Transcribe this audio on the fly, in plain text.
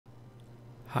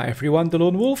Hi everyone,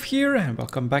 delonewolf here and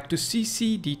welcome back to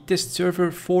sisi, the test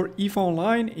server for EVE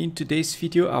Online. In today's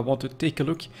video I want to take a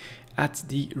look at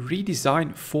the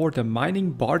redesign for the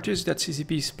mining barges that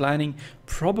CCP is planning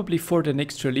probably for the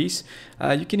next release.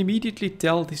 You can immediately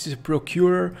tell this is a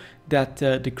procurer that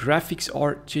the graphics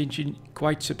are changing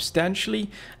quite substantially.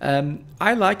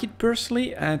 I like it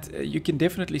personally, and you can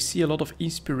definitely see a lot of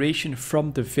inspiration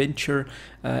from the venture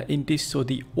in this. So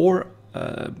the ore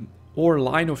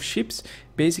line of ships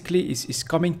basically is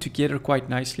coming together quite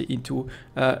nicely into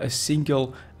a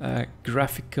single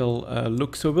graphical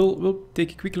look. So we'll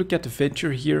take a quick look at the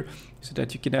venture here so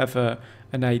that you can have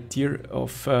an idea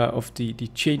of the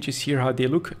changes here, how they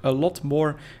look a lot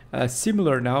more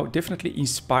similar now, definitely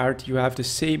inspired. You have the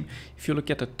same, if you look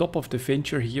at the top of the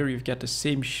venture here, you've got the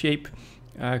same shape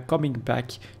coming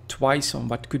back twice on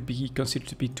what could be considered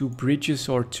to be two bridges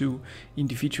or two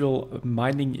individual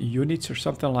mining units or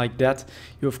something like that.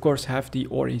 You of course have the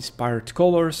ore inspired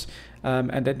colors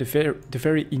and then the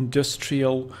very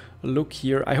industrial look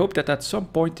here. I hope that at some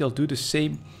point they'll do the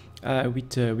same with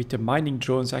the mining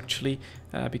drones actually,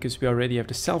 because we already have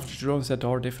the salvage drones that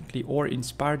are definitely ore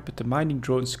inspired, but the mining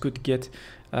drones could get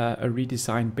a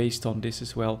redesign based on this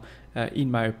as well,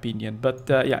 in my opinion. But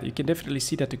yeah, you can definitely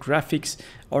see that the graphics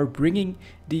are bringing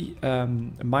the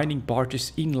mining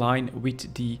barges in line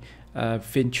with the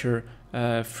venture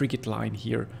frigate line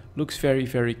here. Looks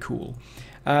very cool.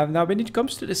 Now when it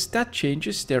comes to the stat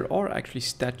changes, there are actually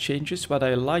stat changes. What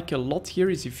I like a lot here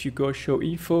is if you go show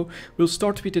info, we'll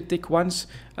start with the tick ones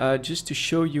just to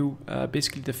show you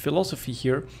basically the philosophy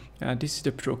here. This is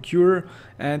the procurer,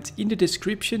 and in the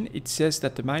description it says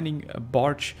that the mining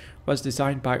barge was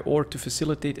designed by OR to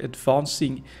facilitate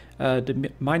advancing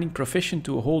the mining profession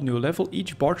to a whole new level.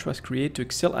 Each barge was created to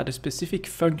excel at a specific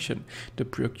function, the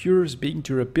procurers being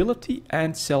durability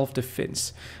and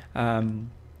self-defense.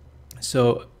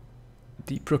 So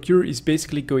the procurer is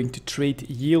basically going to trade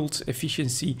yield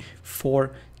efficiency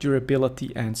for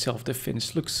durability and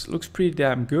self-defense. Looks pretty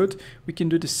damn good. We can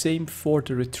do the same for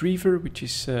the retriever, which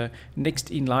is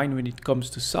next in line when it comes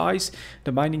to size.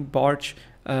 The mining barge,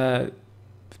 the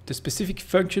specific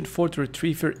function for the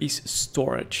retriever is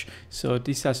storage. So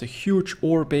this has a huge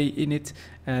ore bay in it,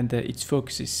 and its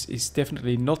focus is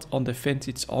definitely not on defense,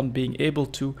 it's on being able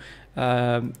to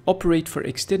operate for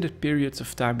extended periods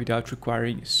of time without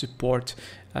requiring support.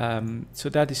 So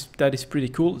that is pretty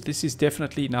cool. This is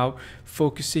definitely now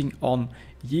focusing on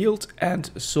yield and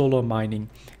solo mining.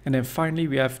 And then finally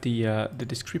we have the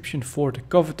description for the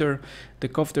coveter. The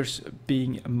coveters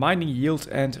being mining yield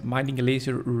and mining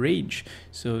laser range.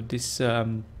 So this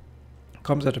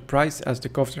comes at a price, as the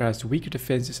coveter has weaker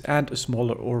defenses and a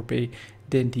smaller ore bay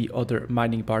than the other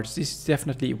mining barges. This is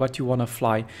definitely what you want to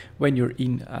fly when you're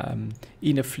in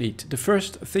a fleet. The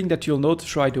first thing that you'll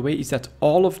notice right away is that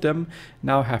all of them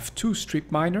now have two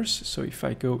strip miners. So if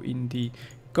I go in the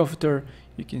coveter,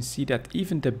 you can see that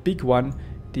even the big one,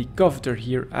 the coveter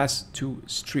here, has two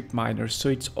strip miners. So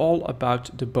it's all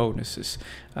about the bonuses.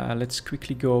 Let's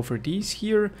quickly go over these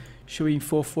here. Show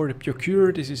info for the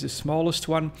procurer. This is the smallest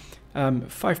one.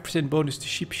 5% bonus to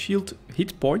ship shield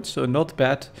hit points, so not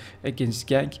bad against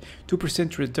gank.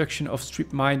 2% reduction of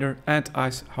strip miner and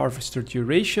ice harvester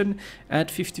duration, and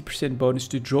 50% bonus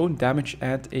to drone damage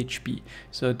and HP.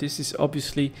 So this is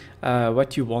obviously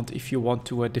what you want if you want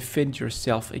to defend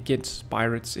yourself against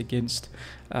pirates, against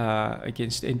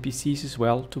NPCs as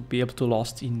well, to be able to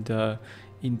last in the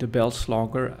belts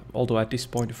longer, although at this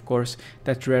point of course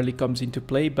that rarely comes into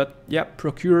play. But yeah,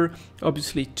 procurer,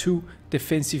 obviously two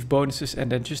defensive bonuses,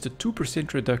 and then just a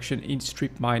 2% reduction in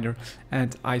strip miner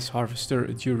and ice harvester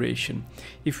duration.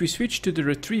 If we switch to the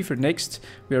retriever next,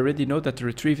 we already know that the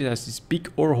retriever has this big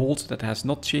ore hold that has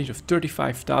not changed, of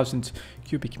 35,000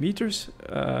 cubic meters.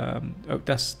 Oh,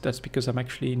 that's because I'm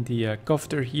actually in the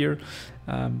coveter here,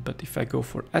 but if I go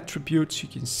for attributes, you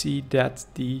can see that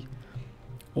the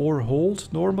ore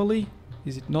hold normally,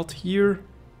 is it not here?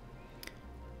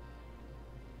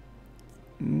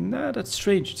 Nah, that's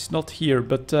strange, it's not here.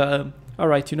 But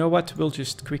alright, you know what, we'll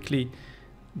just quickly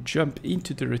jump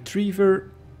into the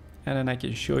retriever, and then I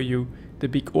can show you the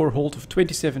big ore hold of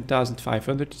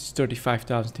 27,500. It's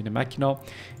 35,000 in the Machina.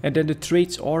 And then the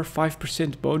traits are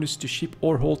 5% bonus to ship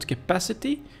ore hold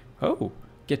capacity. Oh,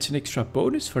 gets an extra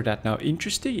bonus for that now.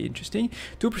 Interesting.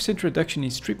 2% reduction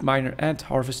in strip miner and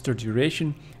harvester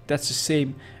duration. That's the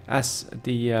same as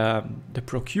the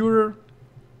procurer.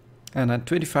 And then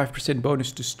 25%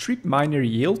 bonus to strip miner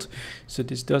yield. So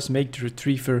this does make the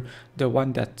retriever the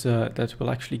one that that will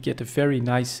actually get a very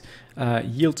nice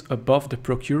yield above the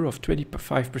procure of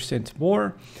 25%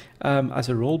 more as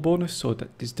a roll bonus, so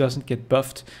that this doesn't get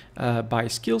buffed by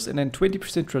skills. And then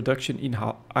 20% reduction in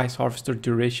ice harvester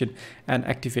duration and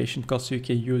activation cost. So you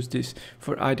can use this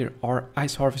for either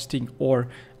ice harvesting or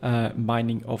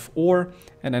mining of ore.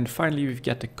 And then finally we've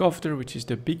got the coveter, which is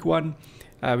the big one.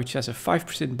 Which has a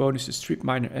 5% bonus to strip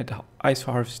miner and ice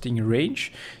harvesting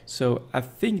range. So I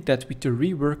think that with the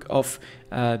rework of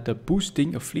the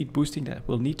boosting, of fleet boosting that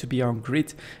will need to be on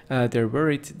grid, they're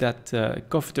worried that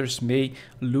coveters may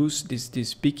lose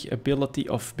this big ability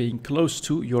of being close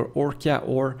to your Orca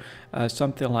or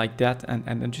something like that, and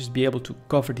then just be able to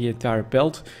cover the entire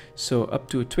belt. So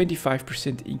up to a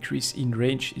 25% increase in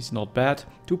range is not bad.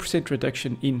 2%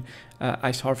 reduction in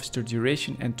ice harvester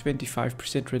duration and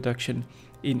 25% reduction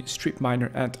in strip miner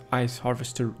and ice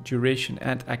harvester duration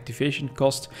and activation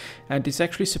cost. And it's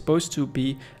actually supposed to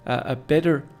be a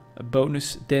better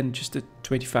bonus than just a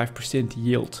 25%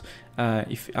 yield.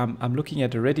 If I'm looking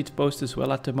at a Reddit post as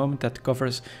well at the moment that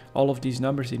covers all of these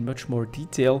numbers in much more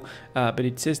detail, but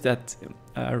it says that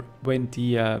when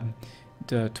the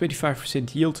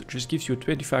 25% yield just gives you a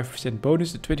 25%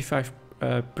 bonus, the 25%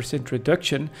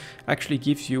 reduction actually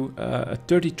gives you a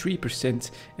 33%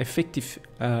 effective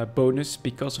bonus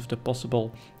because of the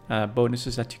possible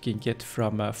bonuses that you can get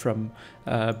from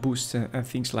boosts and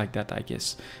things like that, I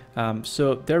guess.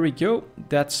 So there we go.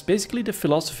 That's basically the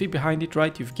philosophy behind it,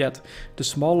 right? You've got the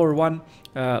smaller one,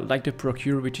 like the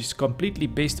Procure, which is completely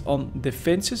based on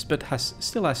defenses, but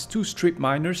still has 2 strip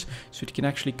miners, so it can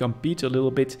actually compete a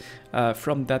little bit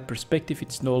from that perspective.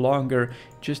 It's no longer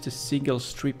just a single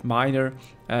strip miner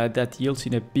that yields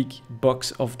in a big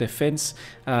box of defense.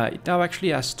 It now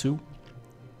actually has 2.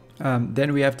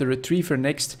 Then we have the Retriever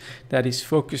next, that is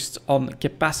focused on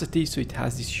capacity, so it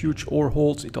has these huge ore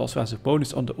holds. It also has a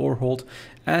bonus on the ore hold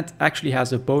and actually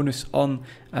has a bonus on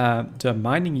the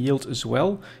mining yield as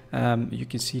well. You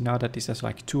can see now that this has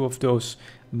like 2 of those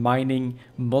mining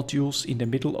modules in the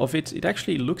middle of it. It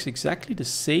actually looks exactly the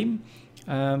same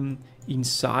in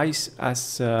size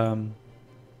as the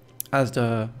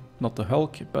not the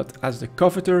Hulk, but as the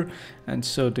Coveter. And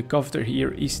so the Coveter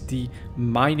here is the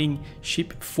mining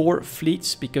ship for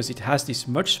fleets, because it has this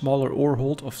much smaller ore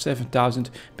hold of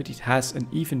 7,000, but it has an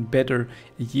even better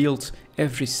yield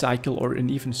every cycle, or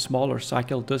an even smaller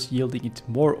cycle, thus yielding it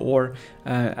more ore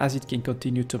as it can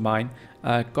continue to mine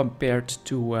compared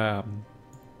to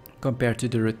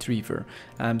the Retriever.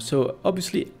 So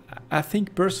obviously, I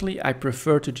think personally I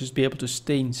prefer to just be able to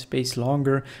stay in space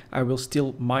longer. I will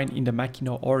still mine in the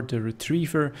Machina or the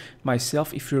Retriever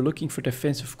myself. If you're looking for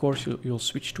defense, of course, you'll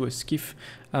switch to a Skiff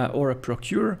or a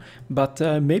Procure. But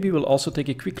maybe we'll also take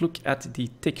a quick look at the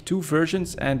Tech 2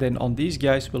 versions, and then on these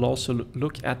guys we'll also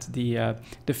look at the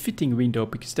fitting window,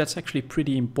 because that's actually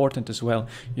pretty important as well.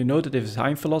 You know the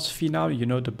design philosophy now, you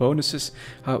know the bonuses,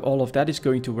 how all of that is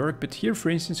going to work. But here, for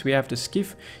instance, we have the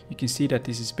Skiff. You can see that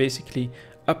this is basically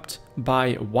upped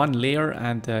by 1 layer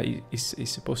and is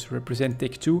supposed to represent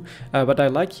Tech 2. What I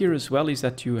like here as well is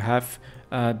that you have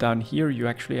down here, you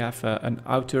actually have an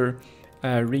outer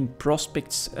ring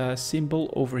prospects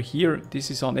symbol over here. This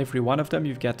is on every one of them.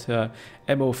 You've got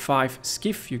MO5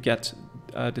 Skiff, you get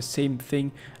the same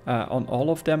thing on all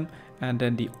of them. And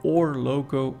then the ore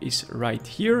logo is right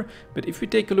here. But if we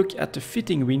take a look at the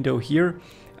fitting window here,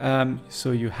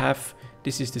 so you have,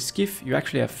 this is the Skiff. You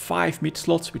actually have 5 mid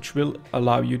slots, which will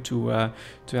allow you to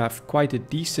have quite a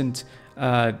decent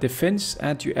defense,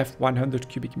 and you have 100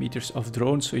 cubic meters of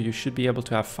drones, so you should be able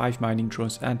to have 5 mining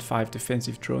drones and 5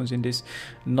 defensive drones in this.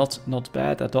 Not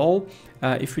bad at all.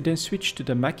 If we then switch to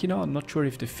the Machina, I'm not sure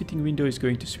if the fitting window is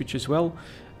going to switch as well.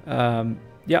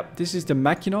 Yeah, this is the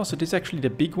Machina, so this is actually the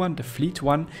big one, the fleet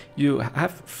one. You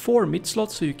have 4 mid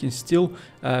slots, so you can still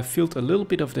fill a little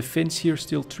bit of defense here,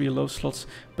 still 3 low slots,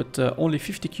 but only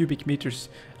 50 cubic meters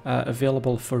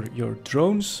available for your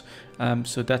drones.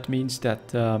 So that means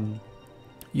that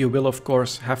you will of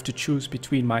course have to choose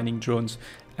between mining drones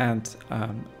and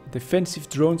defensive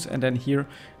drones. And then here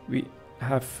we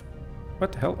have,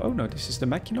 what the hell? Oh no, this is the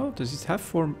Machina. Does it have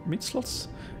 4 mid slots?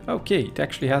 Okay, it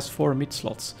actually has 4 mid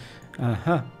slots.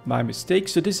 My mistake.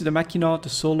 So this is the Machina, the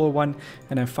solo one,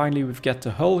 and then finally we've got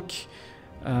the Hulk,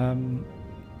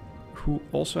 who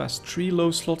also has 3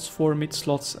 low slots, 4 mid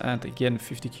slots, and again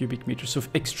 50 cubic meters. So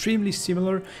extremely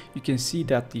similar. You can see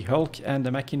that the Hulk and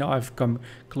the Machina have come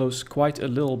close quite a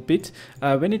little bit.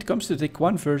 When it comes to the Deck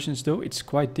 1 versions though, it's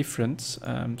quite different.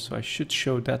 So I should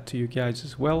show that to you guys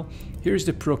as well. Here's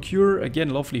the Procure, again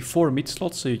lovely 4 mid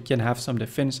slots, so you can have some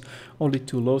defense, only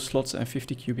 2 low slots and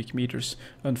 50 cubic meters,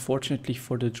 unfortunately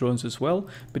for the drones as well.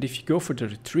 But if you go for the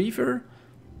Retriever,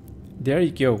 there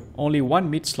you go, only 1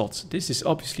 mid slot. This is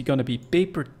obviously going to be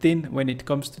paper thin when it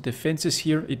comes to defenses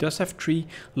here. It does have 3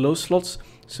 low slots,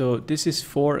 so this is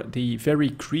for the very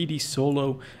greedy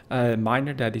solo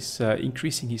miner that is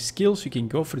increasing his skills. You can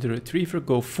go for the Retriever,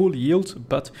 go full yield,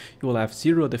 but you will have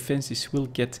 0 defenses, will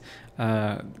get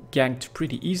ganked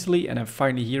pretty easily. And then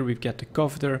finally here we've got the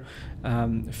Coveter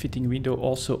fitting window,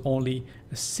 also only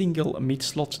a single mid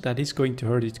slot. That is going to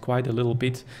hurt it quite a little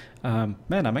bit.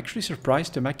 Man, I'm actually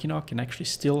surprised the Machina can actually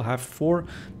still have 4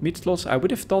 mid slots. I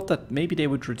would have thought that maybe they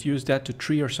would reduce that to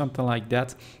 3 or something like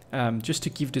that, just to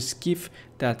give the Skiff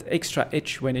that extra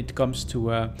edge when it comes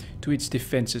to its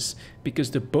defenses,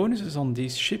 because the bonuses on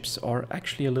these ships are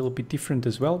actually a little bit different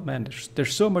as well. Man,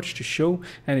 there's so much to show,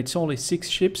 and it's only 6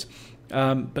 ships.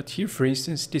 But here, for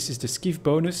instance, this is the Skiff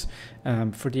bonus.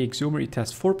 For the Exhumer, it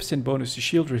has 4% bonus to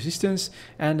shield resistance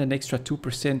and an extra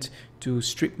 2% to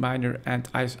Strip Miner and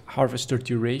Ice Harvester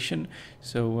duration.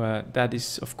 So that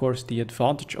is, of course, the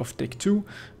advantage of Deck 2.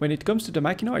 When it comes to the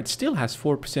Machina, it still has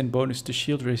 4% bonus to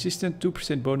shield resistance,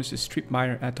 2% bonus to Strip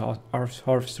Miner and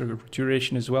Harvester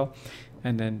duration as well.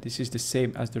 And then this is the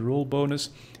same as the roll bonus.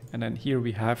 And then here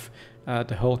we have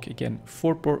the Hulk again,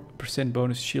 4%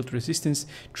 bonus shield resistance,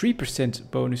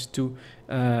 3% bonus to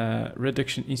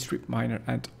reduction in Strip Miner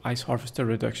and Ice Harvester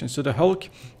reduction. So the Hulk,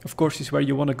 of course, is where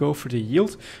you want to go for the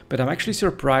yield, but I'm actually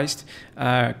surprised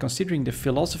considering the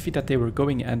philosophy that they were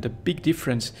going and the big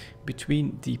difference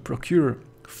between the Procurer,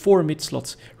 4 mid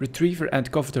slots, Retriever and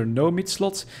Coveter no mid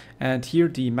slots, and here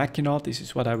the Machina, this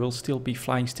is what I will still be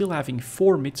flying, still having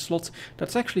 4 mid slots.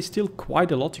 That's actually still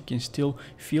quite a lot. You can still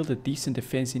feel the decent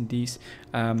defense in these.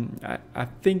 I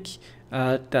think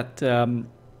that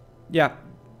yeah,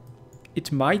 it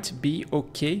might be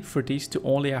okay for these to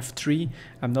only have 3.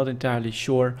 I'm not entirely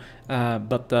sure,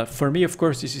 but for me, of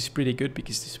course, this is pretty good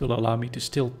because this will allow me to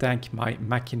still tank my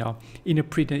Machina in a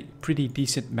pretty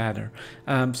decent manner.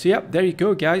 So yeah, there you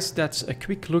go, guys. That's a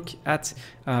quick look at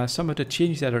some of the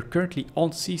changes that are currently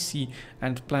on CC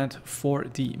and planned for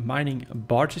the mining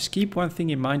barges. Keep one thing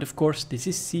in mind, of course, this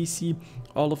is CC.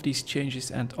 All of these changes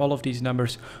and all of these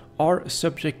numbers are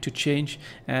subject to change,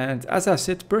 and as I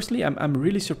said, personally I'm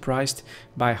really surprised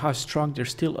by how strong they're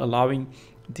still allowing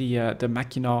the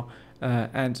Machina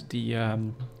and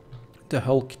the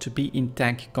Hulk to be in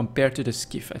tank compared to the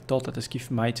Skiff. I thought that the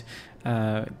Skiff might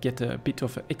get a bit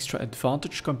of an extra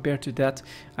advantage compared to that.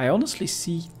 I honestly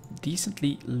see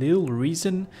decently little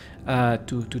reason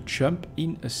to jump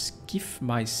in a Skiff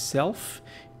myself.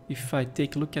 If I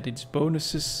take a look at its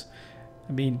bonuses,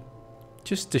 I mean,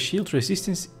 just the shield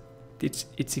resistance,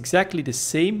 it's exactly the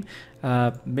same.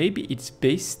 Maybe its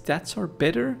base stats are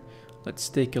better. Let's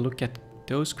take a look at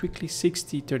those quickly.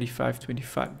 60, 35,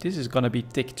 25. This is gonna be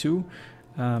Tech 2.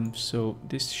 So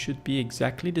this should be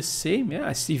exactly the same. Yeah,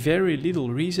 I see very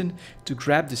little reason to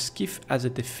grab the Skiff as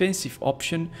a defensive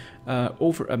option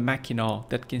over a Machina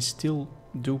that can still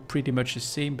do pretty much the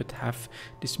same but have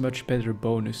this much better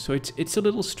bonus. So it's a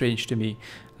little strange to me,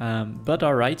 but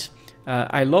all right.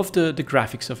 I love the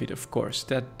graphics of it, of course.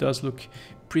 That does look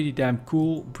pretty damn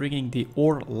cool, bringing the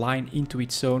ore line into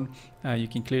its own. You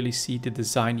can clearly see the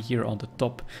design here on the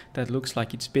top. That looks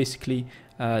like it's basically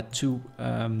two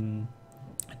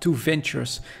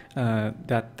ventures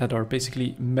that are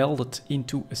basically melded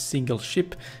into a single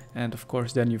ship. And of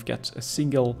course then you've got a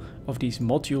single of these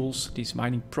modules, these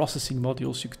mining processing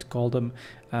modules you could call them,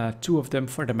 2 of them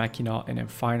for the Machina, and then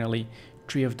finally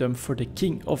 3 of them for the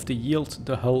King of the Yield,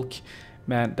 the Hulk.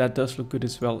 Man, that does look good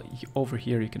as well. Over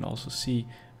here you can also see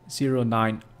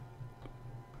 09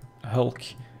 Hulk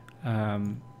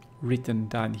written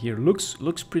down here.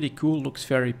 Looks pretty cool, looks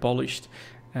very polished,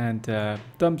 and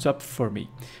thumbs up for me.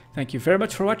 Thank you very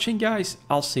much for watching, guys.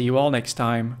 I'll see you all next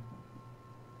time.